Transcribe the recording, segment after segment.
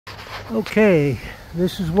Okay,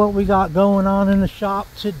 this is what we got going on in the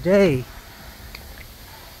shop today.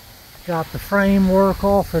 Got the framework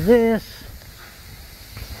off of this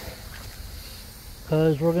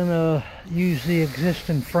because we're gonna use the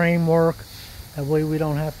existing framework. That way we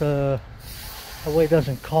don't have to, that way it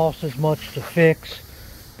doesn't cost as much to fix.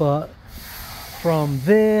 But from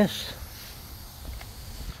this,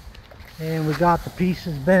 and we got the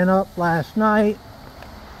pieces bent up last night,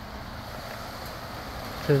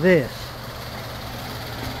 to this.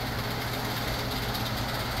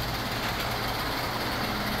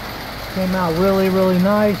 Came out really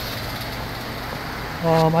nice.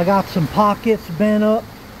 I got some pockets bent up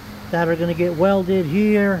that are going to get welded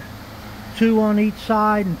here, 2 on each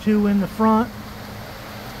side and 2 in the front,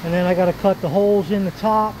 and then I got to cut the holes in the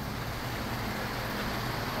top.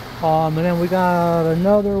 And then we got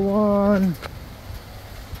another one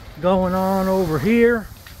going on over here.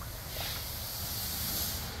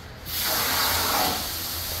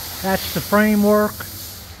 That's the framework,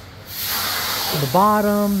 the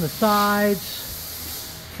bottom, the sides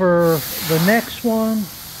for the next one.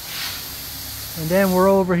 And then we're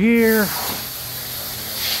over here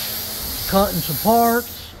cutting some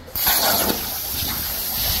parts.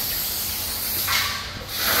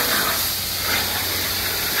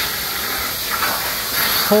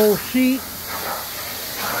 Whole sheet.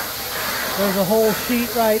 There's a whole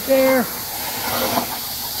sheet right there.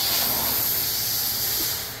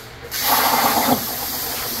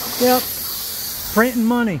 Yep, printing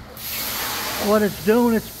money. What it's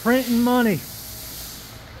doing, it's printing money.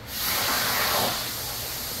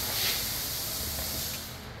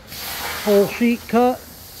 Whole sheet cut.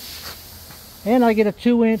 And I get a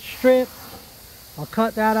 2-inch strip. I'll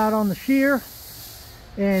cut that out on the shear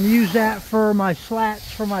and use that for my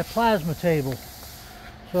slats for my plasma table.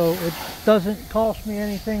 So it doesn't cost me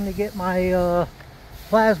anything to get my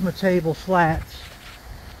plasma table slats.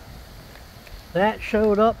 That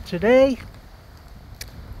showed up today.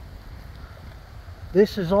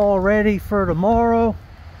 This is all ready for tomorrow.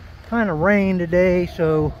 Kind of rained today,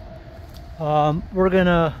 so we're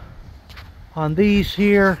gonna, on these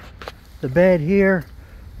here, the bed here,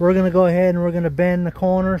 we're gonna go ahead and we're gonna bend the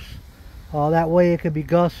corners. That way it could be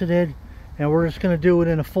gusseted, and we're just gonna do it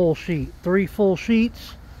in a full sheet. 3 full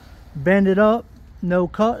sheets, bend it up, no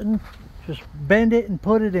cutting, just bend it and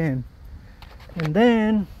put it in. And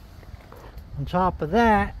then on top of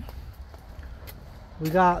that, we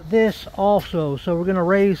got this also. So we're going to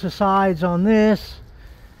raise the sides on this.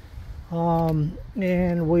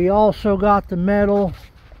 And we also got the metal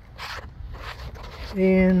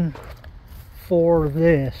in for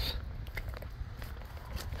this.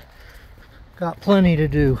 Got plenty to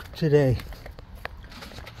do today.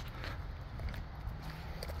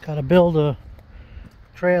 Got to build a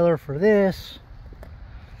trailer for this.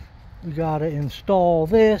 We got to install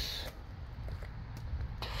this.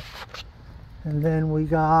 And then we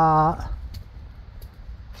got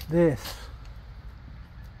this.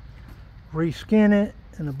 Reskin it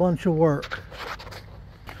and a bunch of work.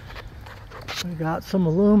 We got some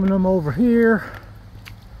aluminum over here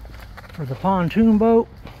for the pontoon boat.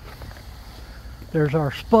 There's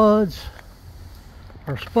our spuds,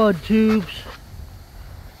 our spud tubes.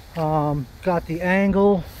 Got the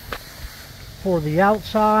angle for the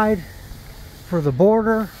outside for the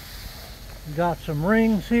border. We got some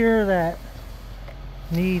rings here that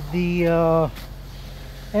need the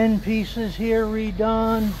end pieces here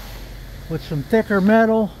redone with some thicker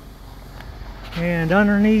metal. And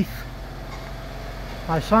underneath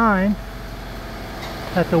my sign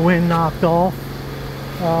that the wind knocked off,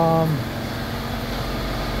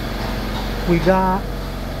 we got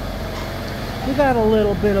a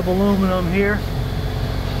little bit of aluminum here.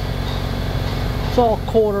 It's all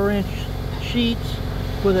 1/4 inch sheets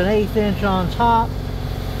with an 1/8 inch on top.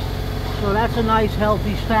 So that's a nice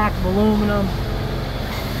healthy stack of aluminum.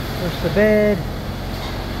 There's the bed.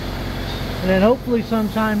 And then hopefully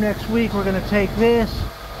sometime next week we're going to take this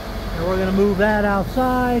and we're going to move that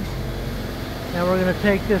outside. And we're going to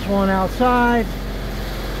take this one outside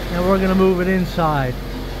and we're going to move it inside.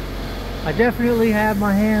 I definitely have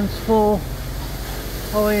my hands full.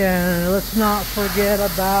 Oh yeah, and let's not forget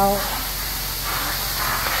about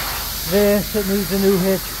this. It needs a new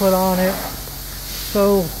hitch put on it.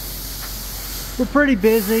 So we're pretty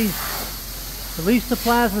busy. At least the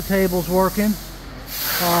plasma table's working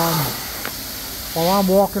while I'm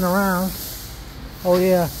walking around. Oh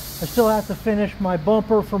yeah, I still have to finish my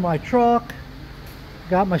bumper for my truck.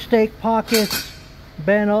 Got my stake pockets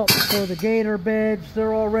bent up for the gator beds.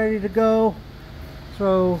 They're all ready to go.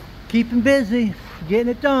 So keeping busy, getting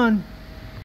it done.